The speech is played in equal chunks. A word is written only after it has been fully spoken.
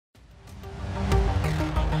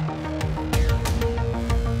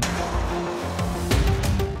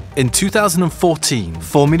In 2014,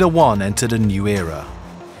 Formula One entered a new era,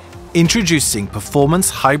 introducing performance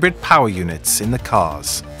hybrid power units in the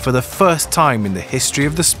cars. For the first time in the history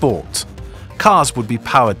of the sport, cars would be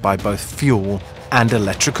powered by both fuel and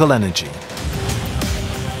electrical energy.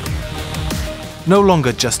 No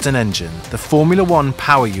longer just an engine, the Formula One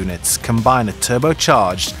power units combine a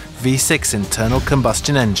turbocharged V6 internal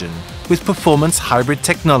combustion engine with performance hybrid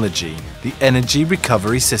technology, the Energy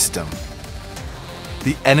Recovery System.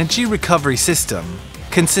 The Energy Recovery System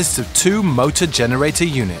consists of two motor generator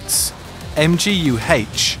units,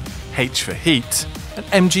 MGU-H, H for heat, and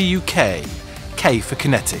MGU-K, K for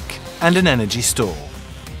kinetic, and an energy store.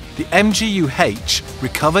 The MGU-H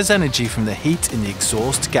recovers energy from the heat in the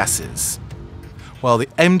exhaust gases, while the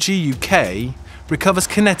MGU-K recovers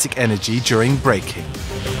kinetic energy during braking.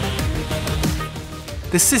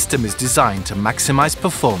 The system is designed to maximize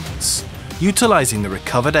performance, utilizing the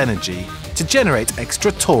recovered energy to generate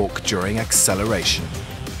extra torque during acceleration.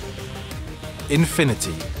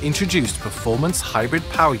 Infiniti introduced performance hybrid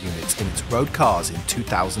power units in its road cars in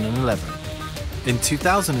 2011. In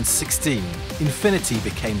 2016, Infiniti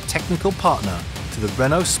became technical partner to the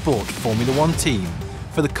Renault Sport Formula One team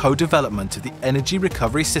for the co-development of the energy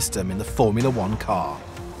recovery system in the Formula One car.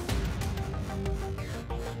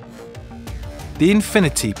 The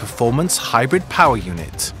Infiniti Performance Hybrid Power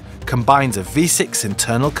Unit combines a V6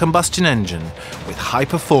 internal combustion engine with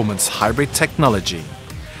high-performance hybrid technology,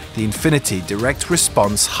 the Infiniti Direct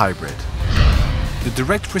Response Hybrid. The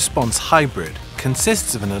Direct Response Hybrid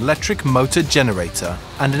consists of an electric motor generator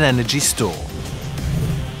and an energy store.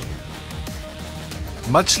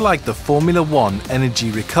 Much like the Formula One Energy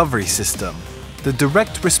Recovery System, the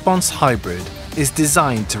Direct Response Hybrid is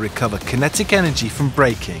designed to recover kinetic energy from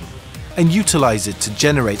braking and utilize it to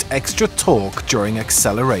generate extra torque during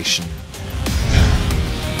acceleration.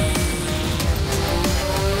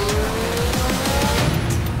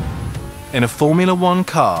 In a Formula One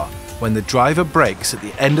car, when the driver brakes at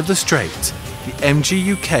the end of the straight, the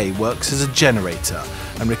MGU-K works as a generator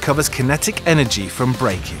and recovers kinetic energy from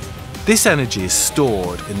braking. This energy is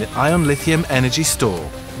stored in the ion lithium energy store,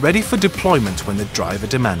 ready for deployment when the driver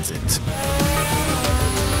demands it.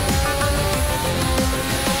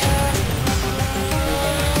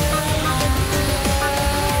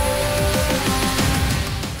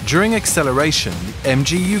 During acceleration, the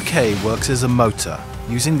MGU-K works as a motor,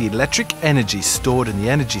 using the electric energy stored in the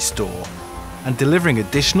energy store and delivering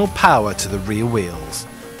additional power to the rear wheels.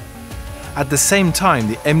 At the same time,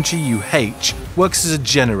 the MGU-H works as a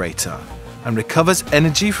generator and recovers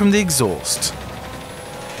energy from the exhaust.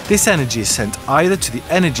 This energy is sent either to the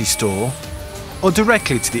energy store or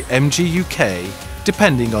directly to the MGU-K,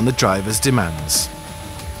 depending on the driver's demands.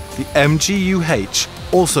 The MGU-H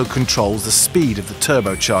also controls the speed of the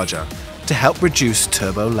turbocharger to help reduce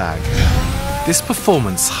turbo lag. This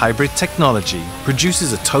performance hybrid technology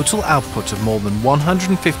produces a total output of more than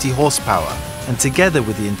 150 horsepower and together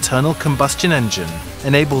with the internal combustion engine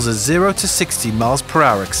enables a 0 to 60 miles per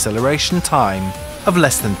hour acceleration time of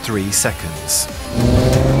less than 3 seconds.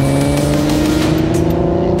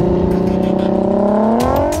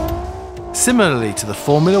 Similarly to the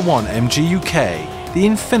Formula One MGU-K, the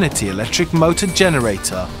Infiniti electric motor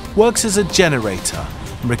generator works as a generator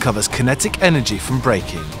and recovers kinetic energy from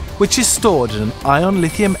braking, which is stored in an ion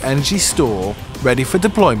lithium energy store ready for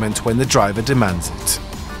deployment when the driver demands it.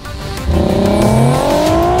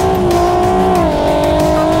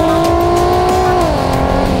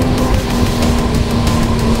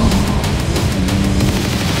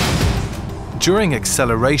 During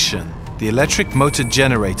acceleration, the electric motor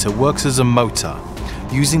generator works as a motor,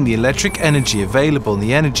 using the electric energy available in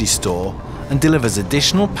the energy store and delivers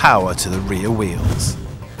additional power to the rear wheels.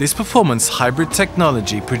 This performance hybrid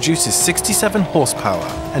technology produces 67 horsepower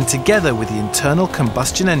and together with the internal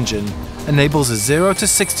combustion engine enables a 0 to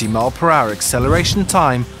 60 mile per hour acceleration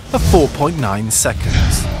time of 4.9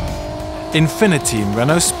 seconds. Infiniti and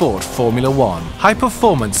Renault Sport Formula One, high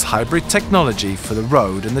performance hybrid technology for the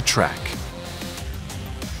road and the track.